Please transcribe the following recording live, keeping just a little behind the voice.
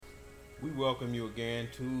We welcome you again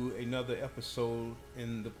to another episode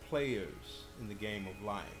in the Players in the Game of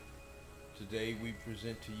Life. Today we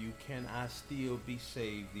present to you Can I Still Be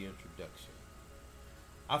Saved? The introduction.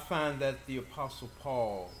 I find that the Apostle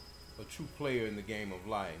Paul, a true player in the game of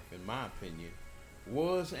life, in my opinion,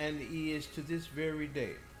 was and is to this very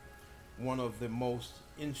day one of the most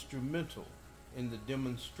instrumental in the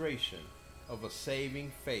demonstration of a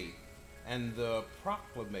saving faith and the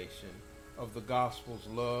proclamation of the gospel's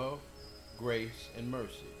love, grace, and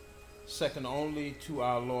mercy, second only to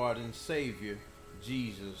our Lord and Savior,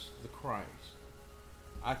 Jesus the Christ.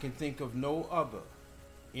 I can think of no other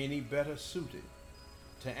any better suited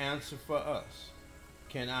to answer for us,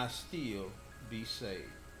 can I still be saved?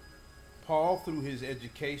 Paul, through his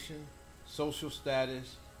education, social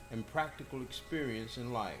status, and practical experience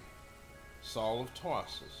in life, Saul of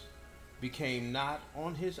Tarsus, became not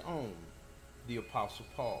on his own the Apostle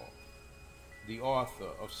Paul, the author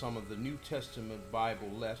of some of the New Testament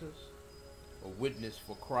Bible letters, a witness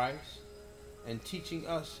for Christ, and teaching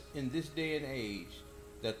us in this day and age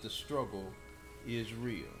that the struggle is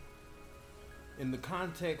real. In the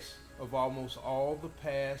context of almost all the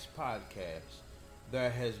past podcasts,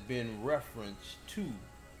 there has been reference to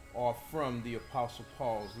or from the Apostle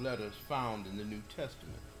Paul's letters found in the New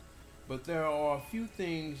Testament. But there are a few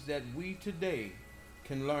things that we today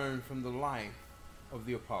can learn from the life of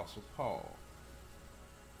the Apostle Paul.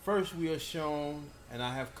 First, we are shown, and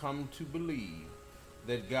I have come to believe,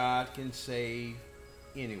 that God can save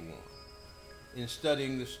anyone. In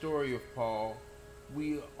studying the story of Paul,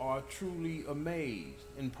 we are truly amazed,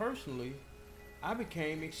 and personally, I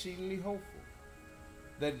became exceedingly hopeful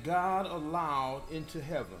that God allowed into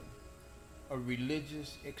heaven a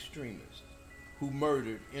religious extremist who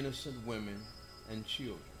murdered innocent women and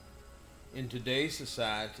children. In today's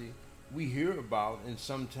society, we hear about and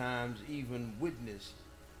sometimes even witness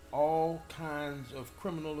all kinds of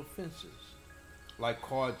criminal offenses like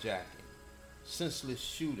carjacking, senseless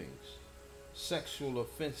shootings, sexual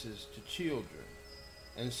offenses to children,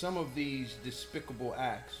 and some of these despicable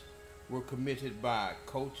acts were committed by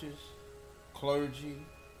coaches, clergy,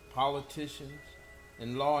 politicians,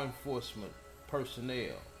 and law enforcement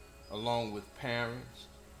personnel, along with parents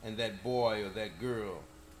and that boy or that girl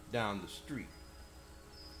down the street.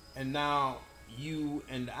 And now you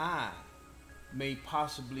and I may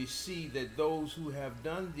possibly see that those who have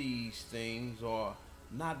done these things are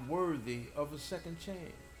not worthy of a second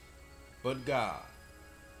chance. But God,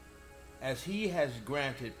 as he has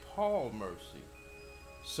granted Paul mercy,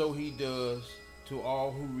 so he does to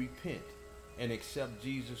all who repent and accept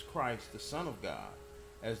Jesus Christ, the Son of God,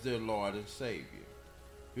 as their Lord and Savior.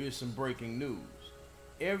 Here's some breaking news.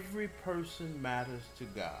 Every person matters to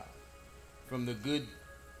God, from the good,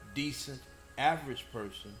 decent, average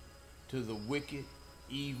person to the wicked,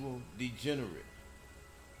 evil, degenerate.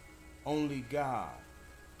 Only God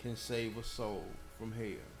can save a soul from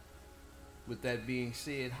hell. With that being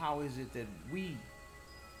said, how is it that we,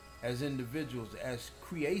 as individuals, as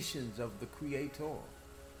creations of the Creator,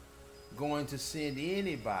 going to send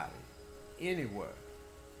anybody anywhere?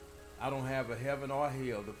 I don't have a heaven or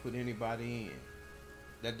hell to put anybody in.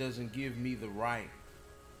 That doesn't give me the right,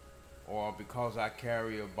 or because I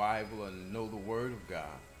carry a Bible and know the Word of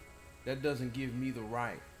God, that doesn't give me the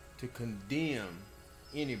right to condemn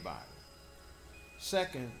anybody.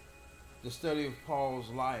 Second, the study of Paul's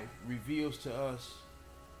life reveals to us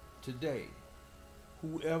today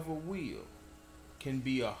whoever will can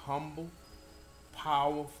be a humble,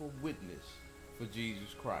 powerful witness for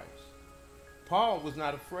Jesus Christ. Paul was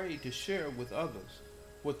not afraid to share with others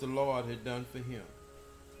what the Lord had done for him.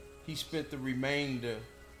 He spent the remainder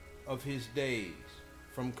of his days,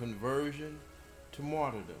 from conversion to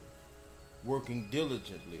martyrdom, working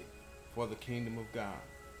diligently for the kingdom of God.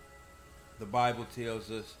 The Bible tells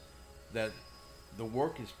us that the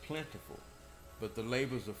work is plentiful, but the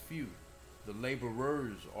labors are few. The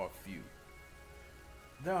laborers are few.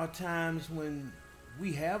 There are times when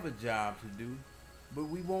we have a job to do, but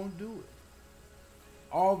we won't do it.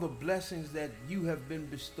 All the blessings that you have been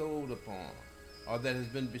bestowed upon, or that has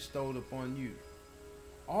been bestowed upon you,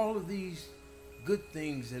 all of these good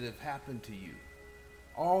things that have happened to you,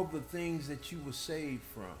 all the things that you were saved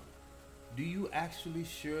from, do you actually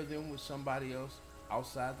share them with somebody else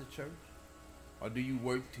outside the church? Or do you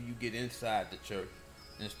wait till you get inside the church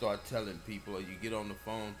and start telling people, or you get on the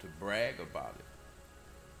phone to brag about it?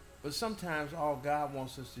 But sometimes all God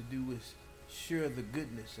wants us to do is share the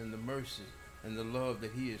goodness and the mercy and the love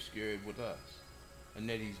that he has shared with us and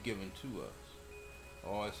that he's given to us.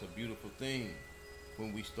 Oh, it's a beautiful thing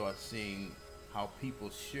when we start seeing how people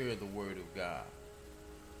share the Word of God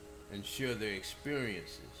and share their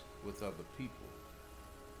experiences with other people.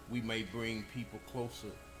 We may bring people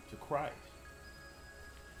closer to Christ.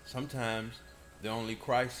 Sometimes the only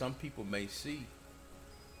Christ some people may see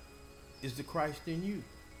is the Christ in you.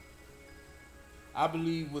 I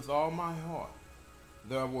believe with all my heart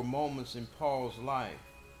there were moments in Paul's life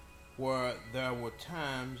where there were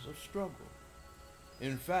times of struggle.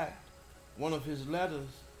 In fact, one of his letters,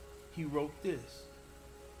 he wrote this: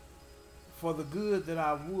 "For the good that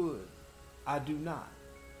I would, I do not,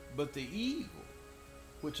 but the evil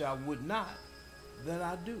which I would not, that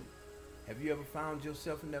I do." Have you ever found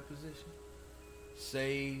yourself in that position?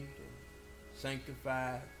 Saved,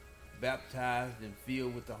 sanctified, baptized, and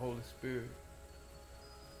filled with the Holy Spirit?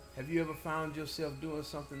 Have you ever found yourself doing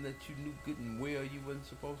something that you knew good and well you wasn't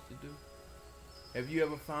supposed to do? Have you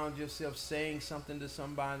ever found yourself saying something to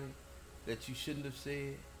somebody that you shouldn't have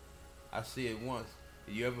said? I said once,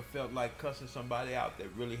 have you ever felt like cussing somebody out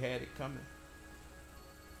that really had it coming?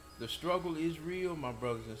 The struggle is real, my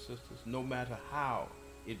brothers and sisters, no matter how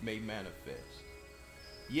it may manifest.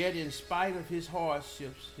 Yet in spite of his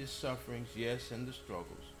hardships, his sufferings, yes, and the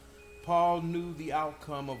struggles, Paul knew the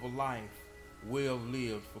outcome of a life well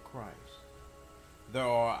lived for Christ. There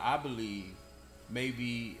are, I believe,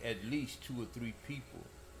 maybe at least 2 or 3 people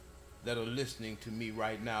that are listening to me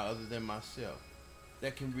right now, other than myself,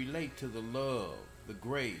 that can relate to the love, the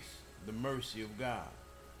grace, the mercy of God.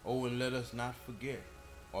 Oh, and let us not forget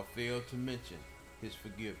or fail to mention his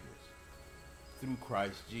forgiveness through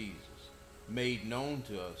Christ Jesus, made known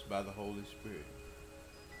to us by the Holy Spirit.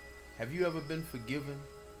 Have you ever been forgiven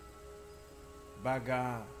by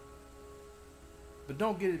God? But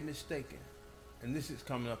don't get it mistaken, and this is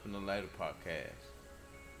coming up in the later podcast.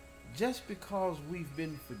 Just because we've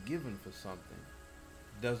been forgiven for something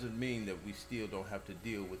doesn't mean that we still don't have to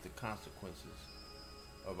deal with the consequences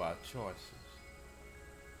of our choices.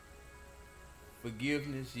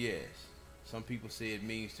 Forgiveness, yes. Some people say it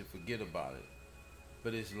means to forget about it,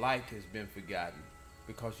 but it's like it's been forgotten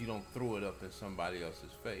because you don't throw it up in somebody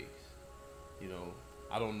else's face. You know,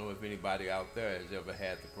 I don't know if anybody out there has ever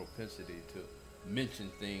had the propensity to mention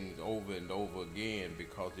things over and over again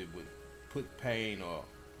because it would put pain, or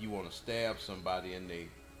you want to stab somebody in their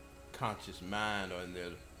conscious mind or in their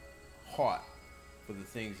heart for the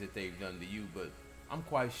things that they've done to you. But I'm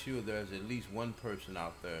quite sure there's at least one person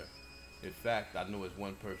out there. In fact, I know there's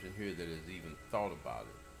one person here that has even thought about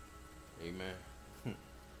it. Amen.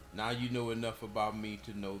 Now you know enough about me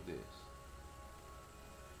to know this,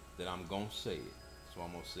 that I'm going to say it. So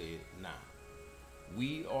I'm going to say it now.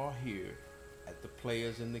 We are here at the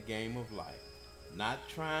Players in the Game of Life, not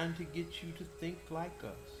trying to get you to think like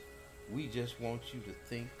us. We just want you to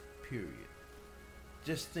think, period.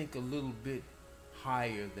 Just think a little bit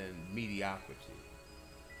higher than mediocrity.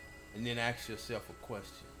 And then ask yourself a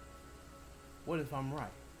question. What if I'm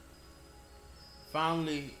right?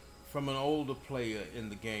 Finally, from an older player in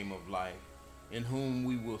the game of life, in whom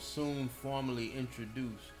we will soon formally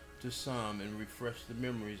introduce to some and refresh the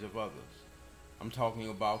memories of others. I'm talking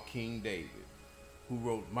about King David, who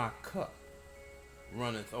wrote, "My cup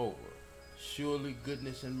runneth over. Surely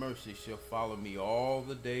goodness and mercy shall follow me all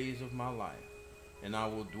the days of my life, and I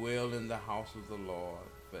will dwell in the house of the Lord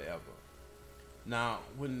forever." Now,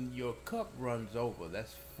 when your cup runs over,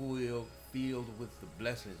 that's filled with the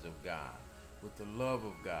blessings of God, with the love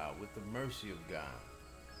of God, with the mercy of God,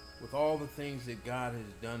 with all the things that God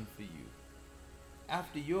has done for you.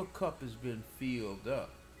 After your cup has been filled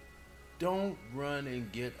up, don't run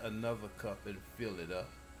and get another cup and fill it up.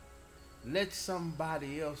 Let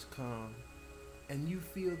somebody else come and you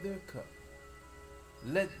fill their cup.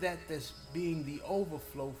 Let that that's being the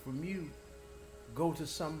overflow from you go to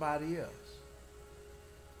somebody else.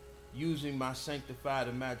 Using my sanctified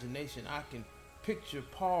imagination, I can picture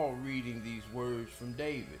Paul reading these words from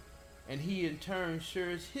David, and he in turn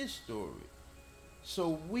shares his story,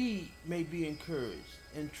 so we may be encouraged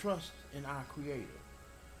and trust in our Creator.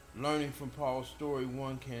 Learning from Paul's story,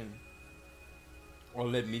 one can, or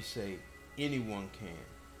let me say, anyone can,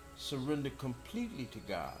 surrender completely to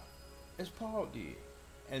God, as Paul did,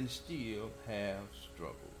 and still have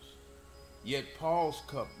struggles. Yet Paul's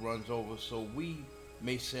cup runs over so we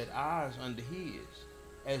may set ours under his,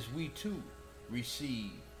 as we too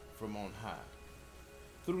receive from on high.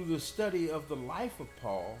 Through the study of the life of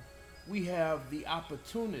Paul, we have the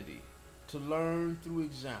opportunity to learn through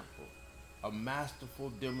example, a masterful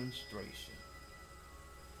demonstration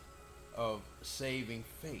of saving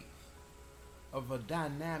faith, of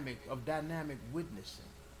dynamic witnessing,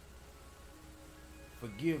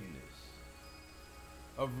 forgiveness,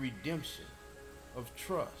 of redemption, of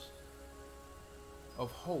trust, of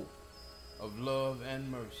hope, of love and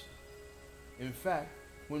mercy. In fact,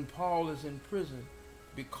 When Paul is in prison,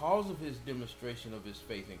 because of his demonstration of his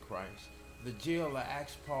faith in Christ, the jailer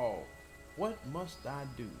asks Paul, "What must I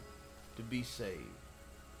do to be saved?"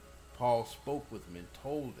 Paul spoke with him and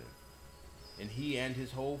told him, and he and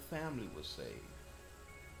his whole family were saved.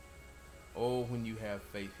 Oh, when you have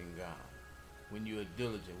faith in God, when you are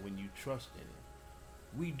diligent, when you trust in Him,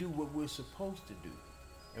 we do what we're supposed to do,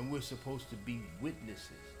 and we're supposed to be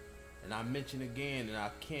witnesses. And I mention again, and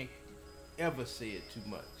I can't ever say it too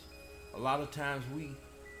much, a lot of times we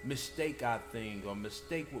mistake our thing or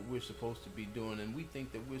mistake what we're supposed to be doing, and we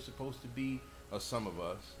think that we're supposed to be, or some of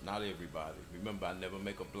us, not everybody, remember I never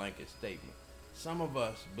make a blanket statement, some of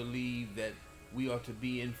us believe that we are to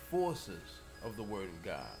be enforcers of the Word of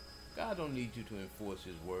God. God don't need you to enforce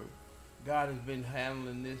His Word. God has been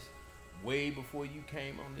handling this way before you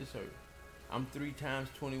came on this earth. I'm 3 times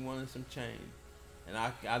 21 and some change, and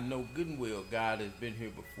I know good and well God has been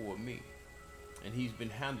here before me, and He's been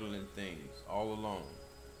handling things all along.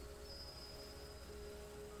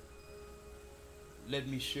 Let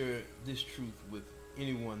me share this truth with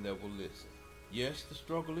anyone that will listen. Yes, the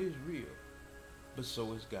struggle is real, but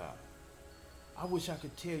so is God. I wish I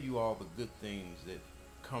could tell you all the good things that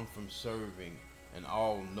come from serving an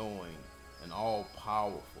all-knowing and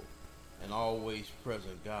all-powerful and always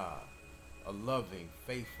present God, a loving,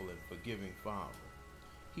 faithful, and forgiving Father.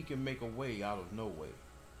 He can make a way out of no way.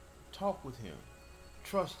 Talk with Him.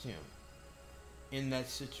 Trust Him in that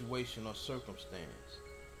situation or circumstance.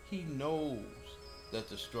 He knows that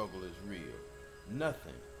the struggle is real.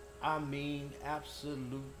 Nothing, I mean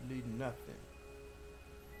absolutely nothing,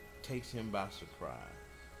 takes Him by surprise.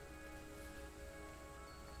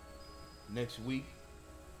 Next week,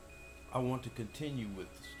 I want to continue with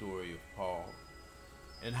the story of Paul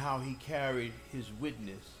and how he carried his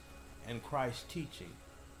witness and Christ's teaching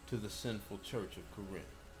to the sinful church of Corinth.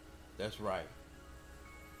 That's right.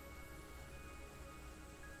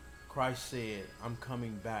 Christ said, "I'm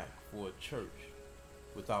coming back for a church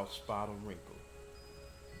without spot or wrinkle."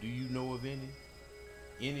 Do you know of any?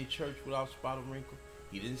 Any church without spot or wrinkle?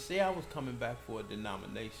 He didn't say I was coming back for a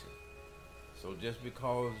denomination. So just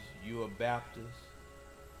because you're a Baptist,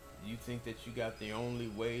 you think that you got the only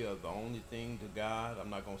way or the only thing to God.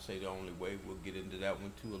 I'm not going to say the only way. We'll get into that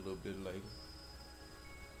one too a little bit later.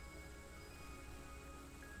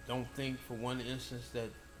 Don't think for one instance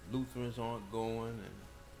that Lutherans aren't going,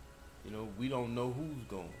 and we don't know who's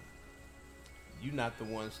going. You're not the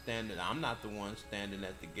one standing. I'm not the one standing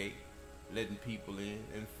at the gate letting people in.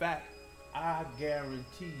 In fact, I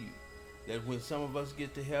guarantee you that when some of us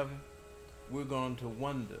get to heaven, we're going to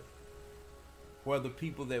wonder where the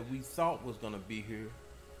people that we thought was going to be here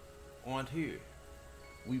aren't here.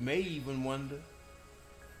 We may even wonder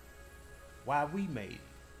why we made it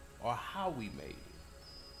or how we made it.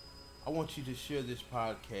 I want you to share this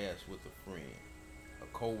podcast with a friend, a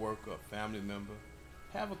co-worker, a family member.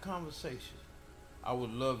 Have a conversation. I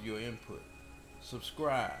would love your input.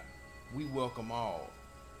 Subscribe. We welcome all.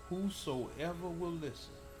 Whosoever will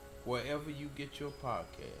listen, wherever you get your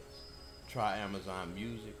podcast. Try Amazon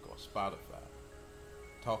Music or Spotify.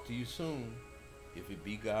 Talk to you soon, if it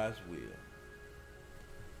be God's will.